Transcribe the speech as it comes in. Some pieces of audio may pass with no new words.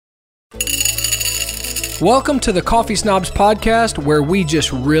Welcome to the Coffee Snobs podcast, where we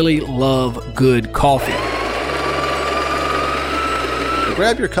just really love good coffee. So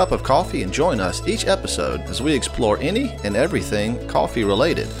grab your cup of coffee and join us each episode as we explore any and everything coffee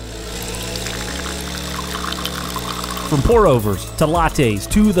related. From pour-overs to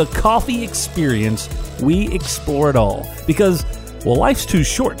lattes to the coffee experience, we explore it all. Because, well, life's too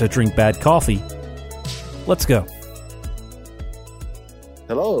short to drink bad coffee. Let's go.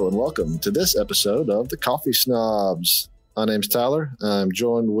 Hello and welcome to this episode of the Coffee Snobs. My name's Tyler. I'm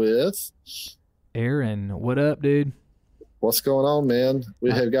joined with Aaron. What up, dude? What's going on, man?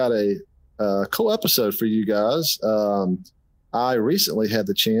 We have got a cool episode for you guys. I recently had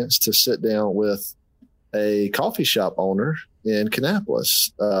the chance to sit down with a coffee shop owner in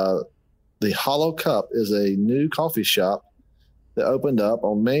Kannapolis. The Hollow Cup is a new coffee shop that opened up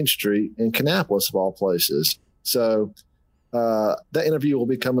on Main Street in Kannapolis, of all places. So that interview will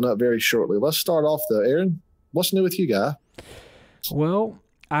be coming up very shortly. Let's start off though. Aaron, what's new with you, guy? Well,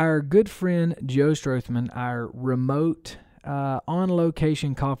 our good friend Joe Strothman, our remote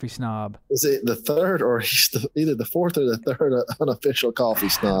on-location coffee snob. Is it the third, or he's either the fourth or the third unofficial coffee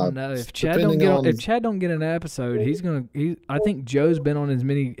snob? No, if Chad don't get an episode, I think Joe's been on as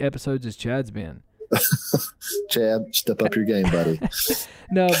many episodes as Chad's been. Chad, step up your game, buddy.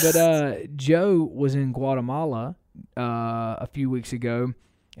 No, but Joe was in Guatemala a few weeks ago,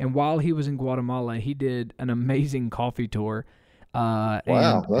 and while he was in Guatemala, he did an amazing coffee tour.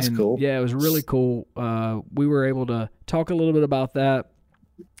 Wow, that's cool. Yeah, it was really cool. We were able to talk a little bit about that,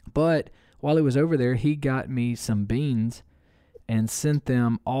 but while he was over there, he got me some beans and sent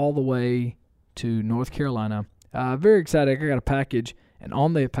them all the way to North Carolina. Very excited. I got a package, and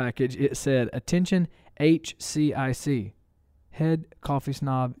on the package it said, "Attention, HCIC, Head Coffee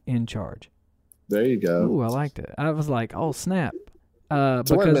Snob in Charge." There you go. Ooh, I liked it. I was like, oh, snap. So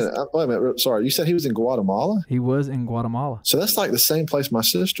wait a minute. Sorry, you said he was in Guatemala? He was in Guatemala. So that's like the same place my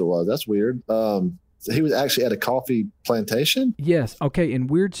sister was. That's weird. So he was actually at a coffee plantation? Yes. Okay, and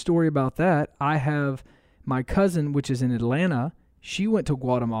weird story about that, I have my cousin, which is in Atlanta. She went to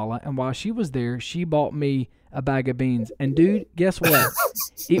Guatemala, and while she was there, she bought me a bag of beans. And, dude, guess what?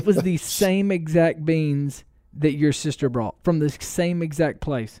 It was the same exact beans that your sister brought from the same exact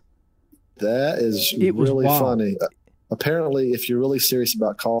place. That is really funny. Apparently, if you're really serious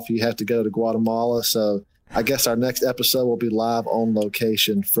about coffee, you have to go to Guatemala. So I guess our next episode will be live on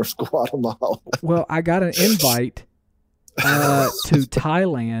location from Guatemala. Well, I got an invite to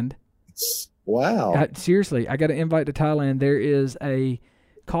Thailand. Wow. Seriously, I got an invite to Thailand. There is a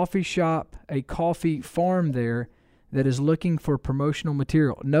coffee shop, a coffee farm there that is looking for promotional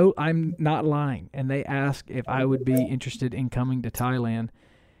material. No, I'm not lying. And they asked if I would be interested in coming to Thailand.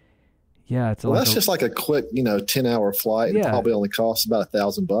 Yeah, that's just like a quick, 10-hour flight. Yeah. It probably only costs about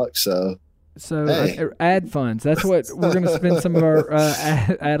 $1,000. So hey. Ad funds. That's what we're going to spend some of our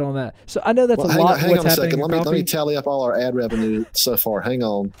ad on that. So I know that's a lot. Hang on a second. Let me tally up all our ad revenue so far. Hang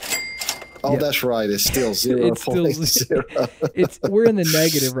on. Oh, yeah. That's right. It's still 0.0. We're in the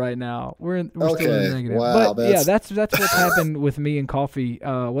negative right now. We're still in the negative. Wow. But that's what's happened with me and coffee.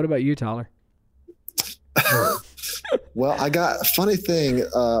 What about you, Tyler? Well, I got a funny thing.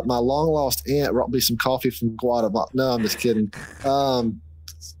 My long lost aunt brought me some coffee from Guatemala. No, I'm just kidding.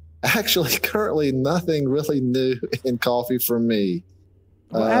 Actually, currently nothing really new in coffee for me.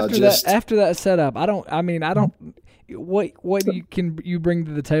 Well, after that setup, what you bring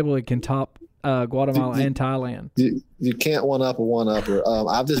to the table that can top Guatemala and Thailand? You can't one up a one upper.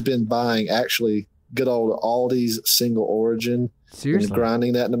 I've just been buying actually good old Aldi's single origin. Seriously? And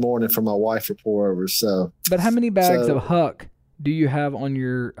grinding that in the morning for my wife for pour overs. So, but how many bags of Huck do you have on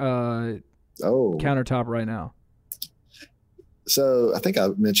your countertop right now? So I think I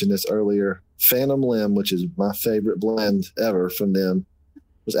mentioned this earlier. Phantom Limb, which is my favorite blend ever from them,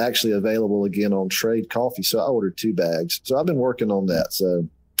 was actually available again on Trade Coffee. So I ordered 2 bags. So I've been working on that. So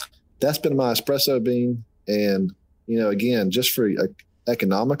that's been my espresso bean. And, again, just for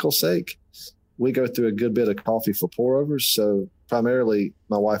economical sake, we go through a good bit of coffee for pour overs. So primarily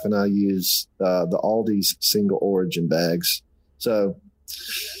my wife and I use the Aldi's single origin bags. So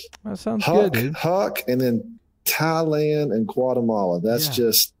that sounds good, dude. Huck, and then Thailand and Guatemala. That's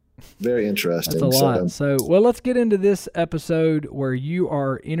just very interesting. That's a lot. So, well, let's get into this episode where you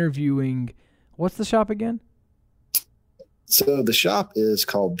are interviewing. What's the shop again? So the shop is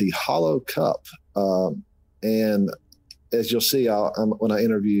called the Hollow Cup. And as you'll see when I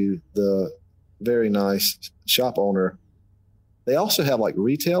interview the very nice shop owner, they also have like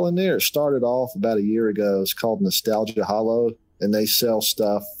retail in there. It started off about a year ago. It's called Nostalgia Hollow, and they sell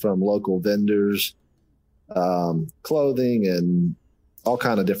stuff from local vendors, clothing and all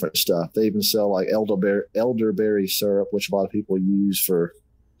kind of different stuff. They even sell like elderberry syrup, which a lot of people use for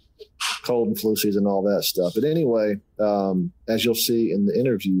cold and flu season and all that stuff. But anyway, as you'll see in the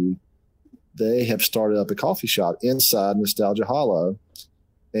interview, they have started up a coffee shop inside Nostalgia Hollow.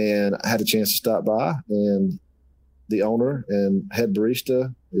 And I had a chance to stop by, and the owner and head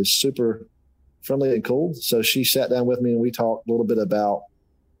barista is super friendly and cool. So she sat down with me and we talked a little bit about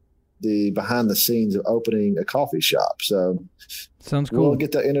the behind the scenes of opening a coffee shop. So sounds cool. We'll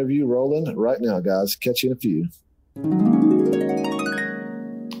get that interview rolling right now, guys. Catch you in a few.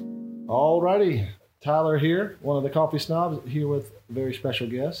 All righty. Tyler here, one of the coffee snobs, here with a very special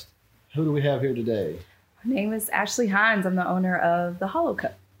guest. Who do we have here today? My name is Ashley Hines. I'm the owner of the Hollow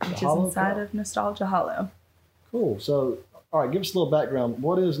Cup, which is inside of Nostalgia Hollow. Cool. So, all right, give us a little background.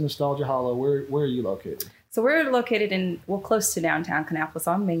 What is Nostalgia Hollow? Where are you located? So we're located close to downtown Kannapolis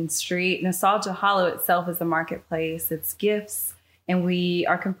on Main Street. Nostalgia Hollow itself is a marketplace. It's gifts, and we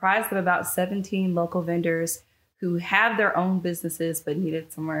are comprised of about 17 local vendors who have their own businesses but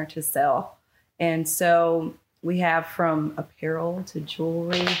needed somewhere to sell. And so we have from apparel to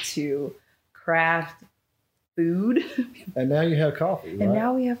jewelry to craft, food. And now you have coffee, right? And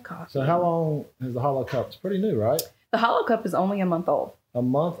now we have coffee. So how long is the Hollow Cup? It's pretty new, right? The Hollow Cup is only a month old. A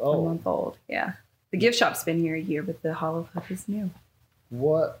month old? A month old, yeah. The gift shop's been here a year, but the Hollow Cup is new.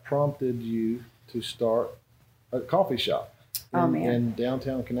 What prompted you to start a coffee shop in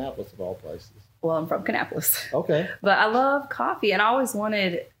downtown Kannapolis, of all places? Well, I'm from Kannapolis. Okay. But I love coffee, and I always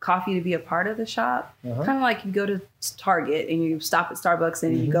wanted coffee to be a part of the shop. Uh-huh. Kind of like you go to Target and you stop at Starbucks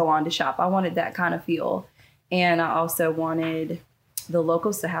and you go on to shop. I wanted that kind of feel. And I also wanted the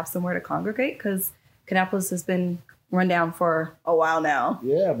locals to have somewhere to congregate because Kannapolis has been run down for a while now.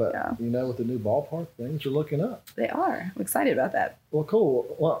 Yeah, but you know, with the new ballpark, things are looking up. They are. I'm excited about that. Well,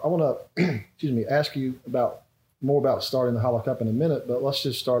 cool. Well, I want to, ask you more about starting the Hollow Cup in a minute, but let's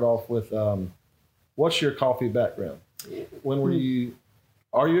just start off with what's your coffee background? When were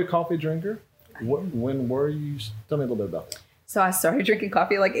are you a coffee drinker? When were you? Tell me a little bit about that. So I started drinking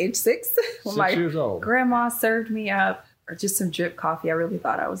coffee at like age 6. When 6 years old. Grandma served me up or just some drip coffee. I really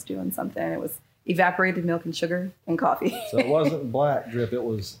thought I was doing something. It was evaporated milk and sugar and coffee. So it wasn't black drip. It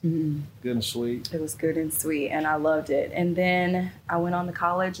was good and sweet. It was good and sweet, and I loved it. And then I went on to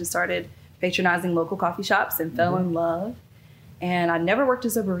college and started patronizing local coffee shops and fell in love. And I never worked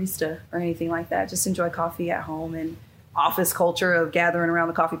as a barista or anything like that. Just enjoy coffee at home and office culture of gathering around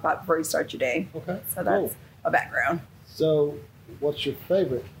the coffee pot before you start your day. Okay. So that's a background. So what's your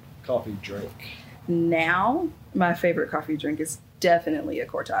favorite coffee drink? Now, my favorite coffee drink is definitely a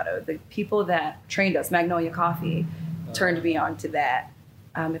cortado. The people that trained us, Magnolia Coffee, turned me on to that.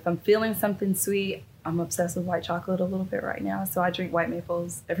 If I'm feeling something sweet, I'm obsessed with white chocolate a little bit right now. So I drink white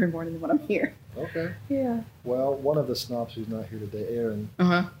maples every morning when I'm here. Okay. Yeah. Well, one of the snobs who's not here today, Aaron,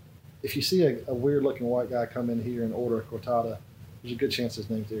 if you see a weird looking white guy come in here and order a cortado, there's a good chance his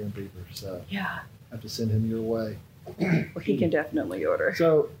name's Aaron Beaver. So yeah, I have to send him your way. Well, he can definitely order.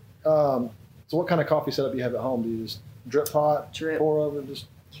 So, so what kind of coffee setup do you have at home? Do you just drip pot, pour over, just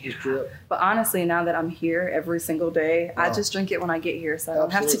drip? But honestly, now that I'm here every single day, I just drink it when I get here, so I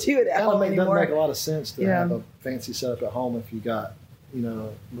don't have to do it at home anymore. It doesn't make a lot of sense to have a fancy setup at home if you got,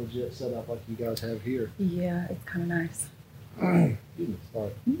 legit setup like you guys have here. Yeah, it's kind of nice. Excuse me,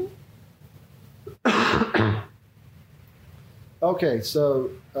 sorry. Okay, so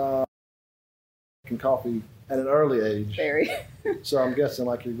drinking coffee at an early age. Very. So I'm guessing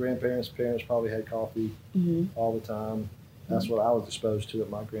like your parents probably had coffee all the time. That's what I was exposed to at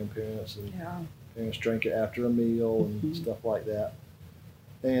my grandparents, and parents drank it after a meal and stuff like that.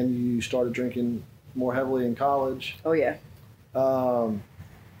 And you started drinking more heavily in college. Oh yeah.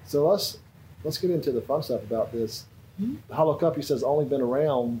 So let's get into the fun stuff about this. The Hollow Cup, you said, has only been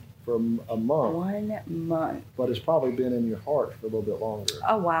around for a month. 1 month. But it's probably been in your heart for a little bit longer.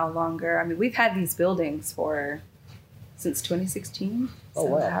 A while longer. I mean, we've had these buildings since 2016. Oh,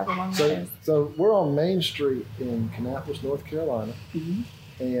 so wow. However long that is. So we're on Main Street in Kannapolis, North Carolina.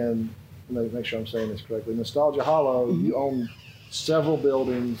 And make sure I'm saying this correctly. Nostalgia Hollow, you own several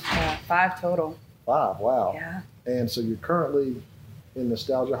buildings. 5 total. 5, wow. Yeah. And so you're currently in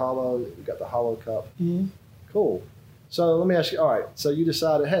Nostalgia Hollow. You've got the Hollow Cup. Cool. So let me ask you, all right, so you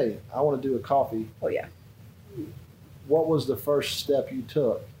decided, hey, I want to do a coffee. Oh, yeah. What was the first step you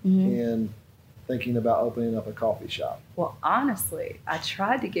took in thinking about opening up a coffee shop? Well, honestly, I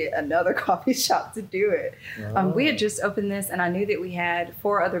tried to get another coffee shop to do it. We had just opened this, and I knew that we had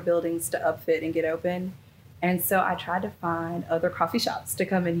 4 other buildings to upfit and get open. And so I tried to find other coffee shops to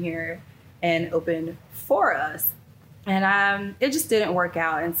come in here and open for us. And it just didn't work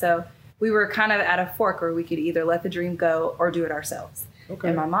out. And so we were kind of at a fork where we could either let the dream go or do it ourselves. Okay.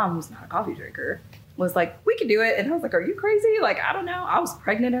 And my mom, who's not a coffee drinker, was like, we can do it. And I was like, are you crazy? Like, I don't know. I was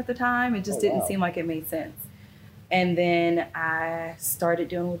pregnant at the time. It just didn't seem like it made sense. And then I started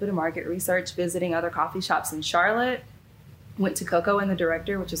doing a little bit of market research, visiting other coffee shops in Charlotte. Went to Coco and the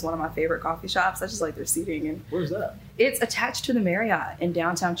Director, which is one of my favorite coffee shops. I just like their seating. And Where's that? it's attached to the Marriott in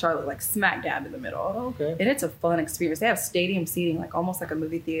downtown Charlotte, like smack dab in the middle. Oh, okay. And it's a fun experience. They have stadium seating, like almost like a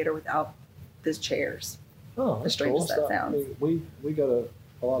movie theater without the chairs. Oh, As that's strange cool. as that sounds. I mean, we go to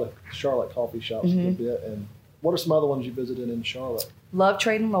a lot of Charlotte coffee shops a good bit. And what are some other ones you visited in Charlotte? Love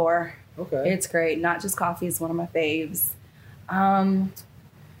Trade and Lore. Okay. It's great. Not Just Coffee is one of my faves.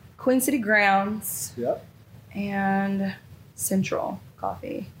 Queen City Grounds Yep. and Central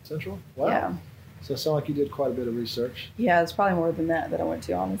Coffee. Central? Wow. Yeah. So it sounds like you did quite a bit of research. Yeah, it's probably more than that I went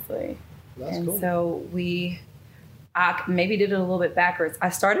to, honestly. That's and cool. so I maybe did it a little bit backwards. I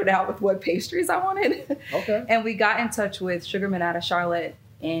started out with what pastries I wanted. Okay. And we got in touch with Sugarman out of Charlotte,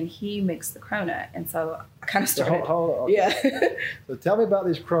 and he mixed the cronut. And so I kind of So started. hold on. Yeah. So tell me about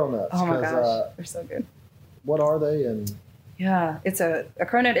these cronuts. Oh my 'cause, gosh, they're so good. What are they? And Yeah, it's a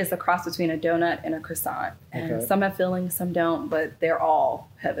cronut is a cross between a donut and a croissant. And Okay. some have fillings, some don't, but they're all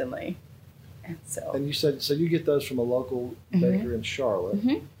heavenly. And so you said so you get those from a local baker in Charlotte.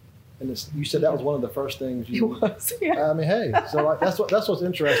 Mhm. And you said that was one of the first things it you. was. Yeah. I mean, hey, so like that's what's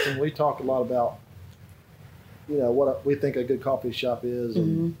interesting. We talk a lot about, what we think a good coffee shop is,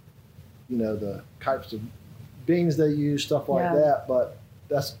 and the types of beans they use, stuff like Yeah. that. But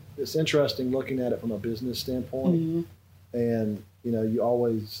it's interesting looking at it from a business standpoint, Mhm. and you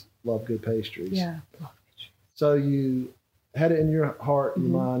always love good pastries. Yeah. So you had it in your heart, in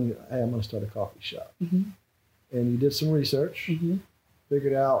your mind, hey, I'm going to start a coffee shop, Mhm. and you did some research, Mhm.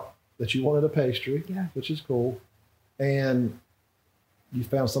 figured out that you wanted a pastry, Yeah. which is cool, and you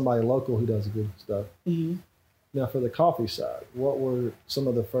found somebody local who does good stuff. Mhm. Now, for the coffee side, what were some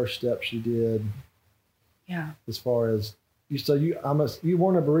of the first steps you did Yeah. as far as you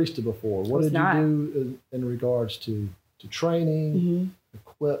weren't a barista before. What Was did not. you do in regards to training, Mhm.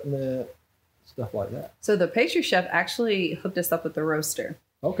 equipment, stuff like that? So the pastry chef actually hooked us up with the roaster.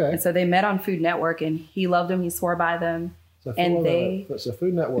 Okay. And so they met on Food Network, and he loved them. He swore by them. So and it's a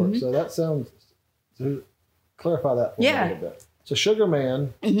Food Network. So that sounds. So clarify that for me a little bit. So Sugar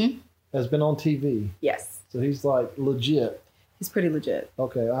Man has been on TV. Yes. So he's like legit. He's pretty legit.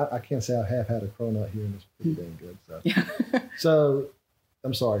 Okay, I can't say I have had a cronut here, and it's pretty dang good. So, Yeah. so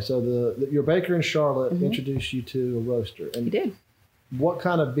I'm sorry. So your baker in Charlotte introduced you to a roaster, and He did. what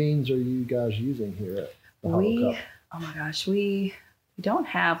kind of beans are you guys using here at the Hollow Cup? Oh my gosh, we don't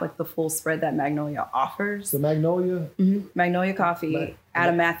have like the full spread that Magnolia offers. The Magnolia Magnolia Coffee out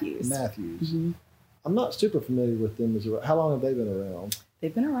of Matthews. Matthews. I'm not super familiar with them. How long have they been around?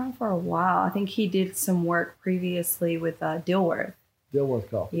 They've been around for a while. I think he did some work previously with Dilworth. Dilworth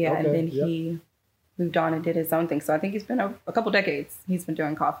Coffee. Yeah, Okay, and then yep. he moved on and did his own thing. So I think he's been a couple decades. He's been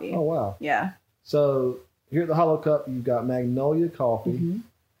doing coffee. Oh wow. Yeah. So here at the Hollow Cup, you've got Magnolia Coffee.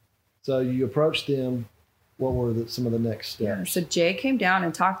 So you approached them. What were some of the next steps? Yeah. So Jay came down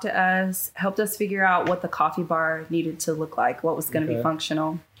and talked to us, helped us figure out what the coffee bar needed to look like, what was going to be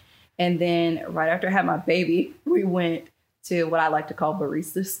functional. And then right after I had my baby, we went to what I like to call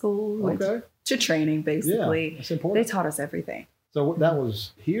barista school, went to training basically. Yeah, that's important. They taught us everything. So that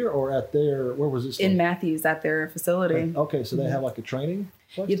was here or at where was this? In Matthews at their facility. Okay, so they have like a training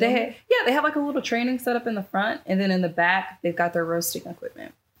place Yeah, down there? they have like a little training set up in the front, and then in the back they've got their roasting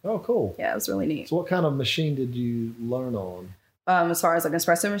equipment. Oh, cool. Yeah, it was really neat. So what kind of machine did you learn on? As far as like an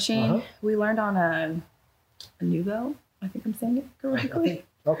espresso machine, Uh-huh. we learned on a Nuvo. I think I'm saying it correctly.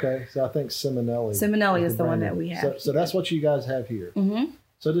 Okay, so I think Simonelli. Simonelli is the one brand that we name. have. So that's what you guys have here. Mm-hmm.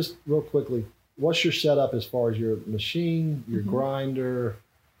 So just real quickly, what's your setup as far as your machine, your grinder,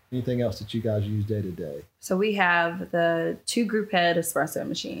 anything else that you guys use day to day? So we have the 2 group head espresso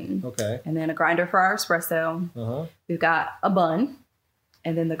machine, Okay. and then a grinder for our espresso. Uh-huh. We've got a bun,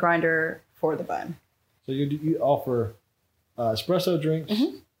 and then the grinder for the bun. So you offer espresso drinks,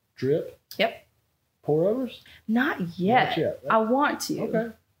 drip, Yep. pour overs? Not yet. Not yet. I want to. Okay.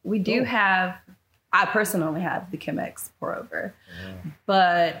 We do Cool. have, I personally have the Chemex pour over,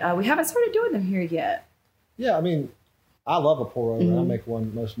 but we haven't started doing them here yet. Yeah, I mean, I love a pour over. I make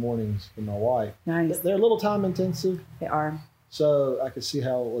one most mornings for my wife. Nice. They're a little time intensive, They are. so I could see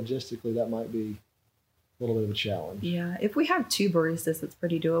how logistically that might be a little bit of a challenge. Yeah. If we have 2 baristas, it's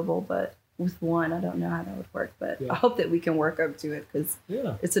pretty doable, but with one, I don't know how that would work, but Yeah. I hope that we can work up to it because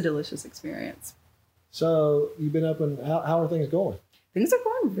Yeah. it's a delicious experience. So you've been up and how are things going? Things are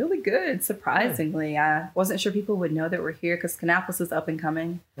going really good, surprisingly. I wasn't sure people would know that we're here because Kannapolis is up and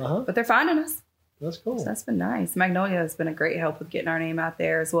coming, Uh-huh. but they're finding us. That's cool. So that's been nice. Magnolia has been a great help with getting our name out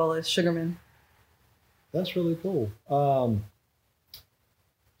there, as well as Sugarman. That's really cool. So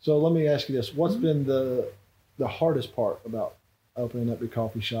let me ask you this: what's been the hardest part about opening up your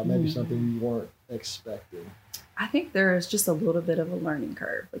coffee shop? Maybe something you weren't expecting. I think there is just a little bit of a learning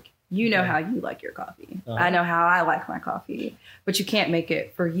curve. Like, you know how you like your coffee. I know how I like my coffee, but you can't make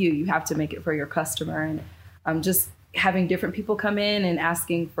it for you. You have to make it for your customer. And just having different people come in and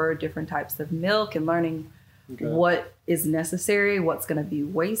asking for different types of milk and learning what is necessary, what's going to be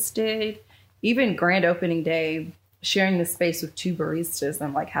wasted. Even grand opening day, sharing the space with 2 baristas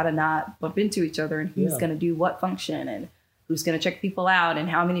and like how to not bump into each other and who's going to do what function and who's going to check people out and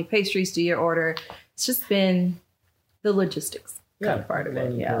how many pastries do you order. It's just been the logistics kind of part of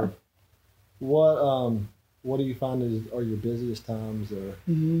it. Yeah. Curve. What do you find are your busiest times? Or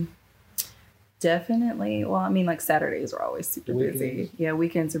Definitely. Well, I mean, like Saturdays are always super busy. Yeah,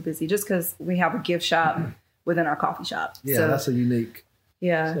 weekends are busy just because we have a gift shop within our coffee shop. Yeah, so, that's a unique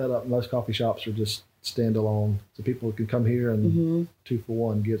yeah. setup. Most coffee shops are just standalone, so people can come here and 2 for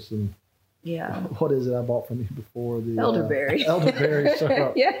 1 get some. Yeah. What is it I bought from you before? The elderberry. Elderberry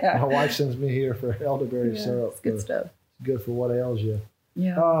syrup. Yeah. My wife sends me here for elderberry syrup. It's good stuff. It's good for what ails you.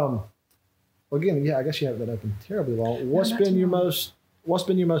 Yeah. Well, again, I guess you haven't been open terribly long. What's been your most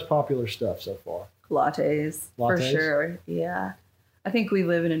popular stuff so far? Lattes, for sure. Yeah. I think we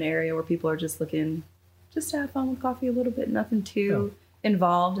live in an area where people are just looking just to have fun with coffee a little bit, nothing too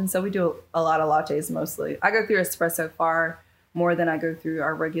involved. And so we do a lot of lattes mostly. I go through espresso far more than I go through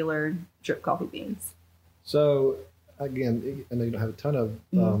our regular drip coffee beans. So again, I know you don't have a ton of,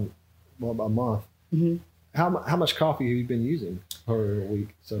 about a month. How much coffee have you been using per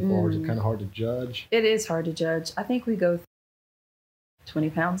week so far? Is it kind of hard to judge? It is hard to judge. I think we go 20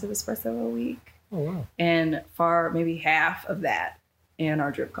 pounds of espresso a week. Oh, wow. And maybe half of that in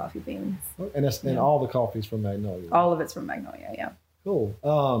our drip coffee beans. And and all the coffee's from Magnolia? All of it's from Magnolia, yeah. Cool.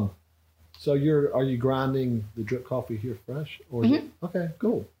 So are you grinding the drip coffee here fresh? Or is it, okay,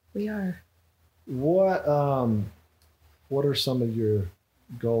 cool. We are. What are some of your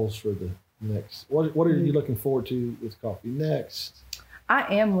goals for the next? What are you looking forward to with coffee next?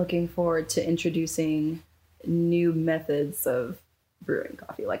 I am looking forward to introducing new methods of brewing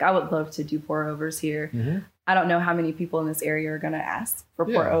coffee. Like, I would love to do pour overs here. I don't know how many people in this area are going to ask for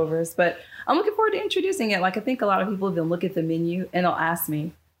pour overs, but I'm looking forward to introducing it. Like, I think a lot of people have been look at the menu and they'll ask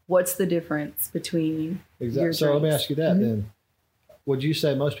me, what's the difference between your So let me drinks? ask you that then. Would you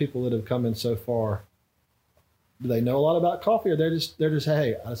say most people that have come in so far, do they know a lot about coffee, or they're just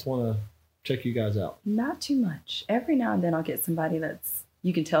hey, I just want to check you guys out? Not too much. Every now and then I'll get somebody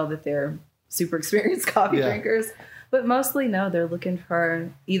you can tell that they're super experienced coffee drinkers, but mostly no, they're looking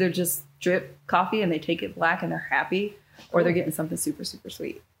for either just drip coffee and they take it black and they're happy, or they're getting something super, super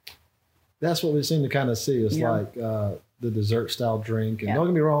sweet. That's what we seem to kind of see. It's like the dessert style drink. And don't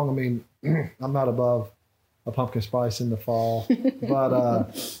get me wrong, I mean, I'm not above a pumpkin spice in the fall,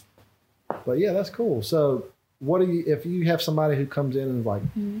 but yeah, that's cool. So if you have somebody who comes in and is like,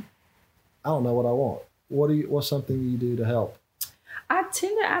 I don't know what I want, what's something you do to help? I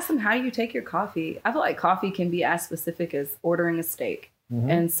tend to ask them, how do you take your coffee? I feel like coffee can be as specific as ordering a steak.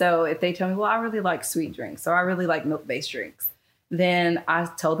 And so if they tell me, well, I really like sweet drinks, or I really like milk-based drinks, then I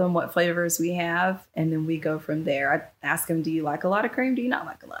tell them what flavors we have, and then we go from there. I ask them, do you like a lot of cream? Do you not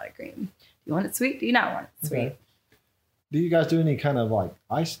like a lot of cream? Do you want it sweet? Do you not want it sweet? Okay. Do you guys do any kind of like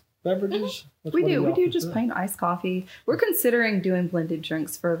iced beverages? We do just plain iced coffee. We're considering doing blended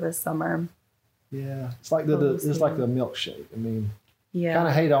drinks for the summer. Yeah, it's like it's like the milkshake. I mean, kind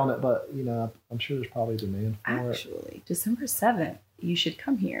of hate on it, but I'm sure there's probably demand for it. Actually, December 7th, you should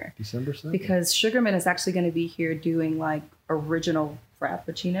come here. December 7th? Because Sugarman is actually going to be here doing like original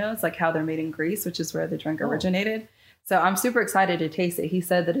frappuccinos, like how they're made in Greece, which is where the drink originated. So I'm super excited to taste it. He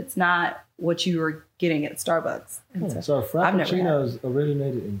said that it's not what you were getting at Starbucks. So frappuccinos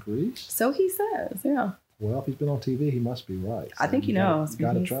originated in Greece? So he says, yeah. Well, if he's been on TV, he must be right. So I think he knows.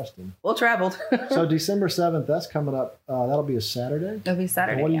 Got to trust him. Well traveled. So December 7th, that's coming up. That'll be a Saturday? It'll be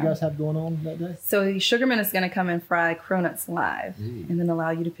Saturday, and what do you guys have going on that day? So Sugarman is going to come and fry cronuts live and then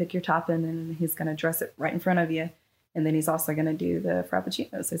allow you to pick your topping, and he's going to dress it right in front of you. And then he's also going to do the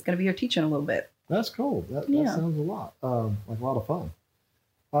frappuccinos. So he's going to be here teaching a little bit. That's cool. That sounds a lot, like a lot of fun.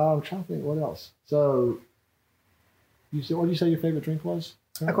 I'm trying to think what else. So what did you say your favorite drink was?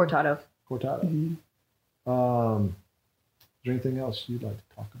 A cortado. Cortado. Is there anything else you'd like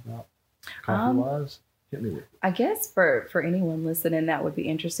to talk about coffee-wise? Hit me with it. I guess for anyone listening that would be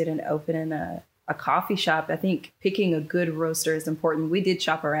interested in opening a coffee shop, I think picking a good roaster is important. We did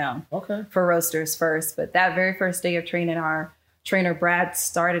shop around for roasters first, but that very first day of training our trainer Brad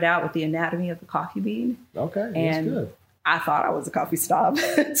started out with the anatomy of the coffee bean. Okay, And that's good. I thought I was a coffee snob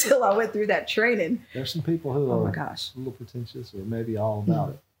until I went through that training. There's some people who Oh are my gosh. a little pretentious or maybe all about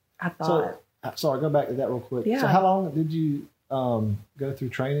it. I thought Sorry, go back to that real quick. Yeah. So how long did you go through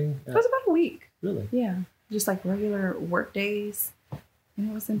training? it was about a week. Really? Yeah. Just like regular work days. And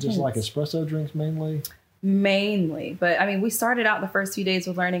it was intense. Just like espresso drinks mainly? Mainly. But I mean, we started out the first few days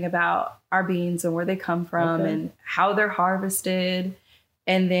with learning about our beans and where they come from Okay. and how they're harvested.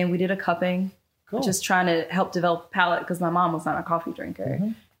 And then we did a cupping, Cool. just trying to help develop palate because my mom was not a coffee drinker.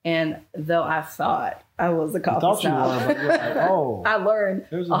 Mhm. And though I thought I was a You coffee thought you snob, were, but you're like, oh. I learned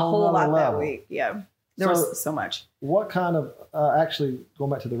There's a a whole whole lot nother that level. week. Yeah. There So- was so much. What kind of, actually,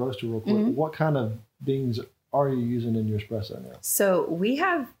 going back to the roaster real quick, Mhm. what kind of beans are you using in your espresso now? So we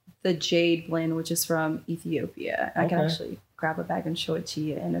have the Jade blend, which is from Ethiopia. I can Okay. actually grab a bag and show it to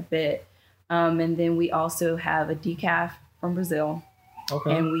you in a bit. And then we also have a decaf from Brazil.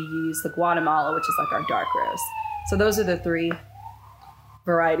 Okay. And we use the Guatemala, which is like our dark roast. So those are the three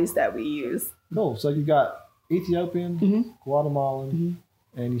varieties that we use. Cool. So you got Ethiopian, Mhm. Guatemalan,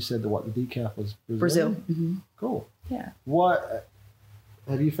 and you said the decaf was Brazil. Brazilian? Cool. Yeah. What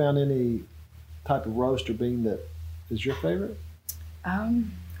have you found any type of roast or bean that is your favorite?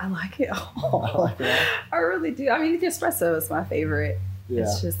 I like it I all. like it all. I really do. I mean, the espresso is my favorite. Yeah,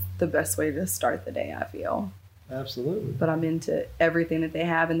 It's just the best way to start the day, I feel. absolutely. But I'm into everything that they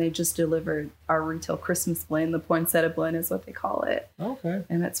have, and they just delivered our retail Christmas blend. The poinsettia blend is what they call it. Okay,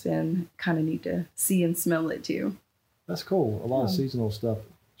 And that's been kind of neat to see and smell it too. that's cool. A lot of Yeah. seasonal stuff,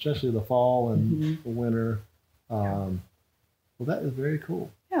 especially the fall and Mhm. the winter. Well, that is very cool.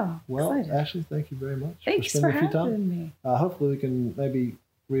 Yeah. Well, excited. Ashley, thank you very much Thanks for for spending a few time. having me. Hopefully, we can maybe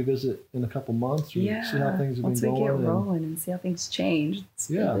revisit in a couple months or Yeah. see how things have Once been we going. get and- rolling and see how things change, it's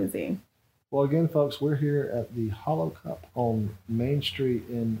Yeah. been busy. Well, again, folks, we're here at the Hollow Cup on Main Street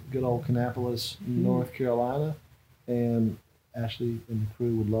in good old Kannapolis, North Carolina. And Ashley and the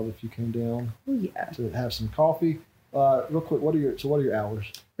crew would love if you came down Oh yeah. to have some coffee. Real quick, what are your hours?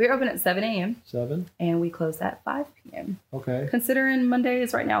 We're open at 7 a.m. 7? and we close at 5 p.m. Okay. Considering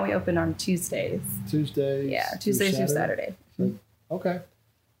Mondays, right now we open on Tuesdays. Tuesdays. Yeah, Tuesdays through Saturday. Okay.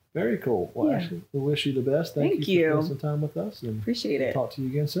 Very cool. Well, Yeah. Ashley, we wish you the best. Thank Thank you you. for spending some time with us, and Appreciate it. talk to you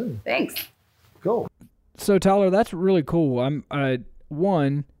again soon. Thanks. Cool. So Tyler, that's really cool.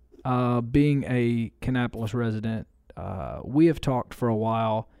 Being a Kannapolis resident, we have talked for a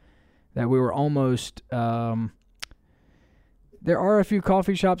while that we were almost. There are a few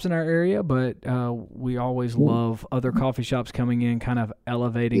coffee shops in our area, but we always love other coffee shops coming in, kind of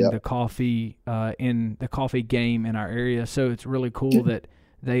elevating the coffee in the coffee game in our area. So it's really cool that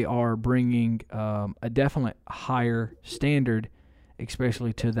they are bringing a definite higher standard,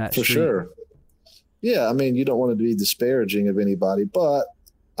 especially to that For street. sure. Yeah, I mean, you don't want to be disparaging of anybody, but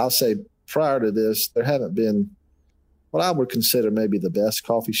I'll say prior to this, there haven't been what I would consider maybe the best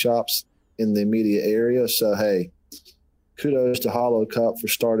coffee shops in the immediate area. So, hey, kudos to Hollow Cup for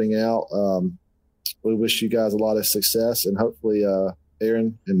starting out. We wish you guys a lot of success, and hopefully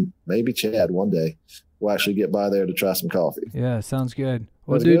Aaron and maybe Chad one day will actually get by there to try some coffee. Yeah, sounds good.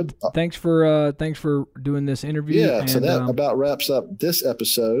 Well, Sounds dude, good. thanks for doing this interview. Yeah, so and, that about wraps up this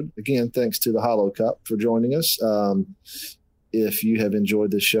episode. Again, thanks to the Hollow Cup for joining us. If you have enjoyed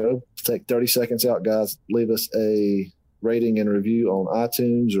this show, take 30 seconds out, guys. Leave us a rating and review on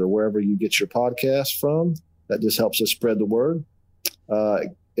iTunes or wherever you get your podcast from. That just helps us spread the word.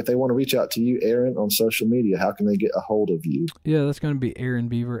 If they want to reach out to you, Aaron, on social media, how can they get a hold of you? Yeah, that's going to be Aaron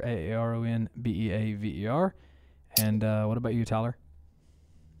Beaver, AARONBEAVER. And what about you, Tyler?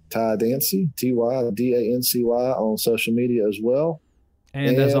 Ty Dancy, TYDANCY on social media as well.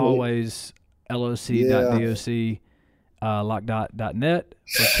 And as And we- always, loc.doc, lockdot.net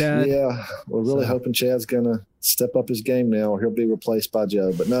for Chad. Yeah, we're really hoping Chad's going to step up his game now, or he'll be replaced by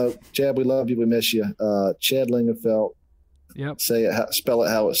Joe. But no, Chad, we love you. We miss you. Chad Lingenfeld. Yep. Say it, spell it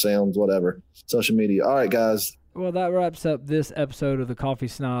how it sounds, whatever. Social media. All right, guys. Well, that wraps up this episode of the Coffee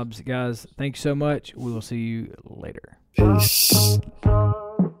Snobs. Guys, thanks so much. We will see you later. Peace.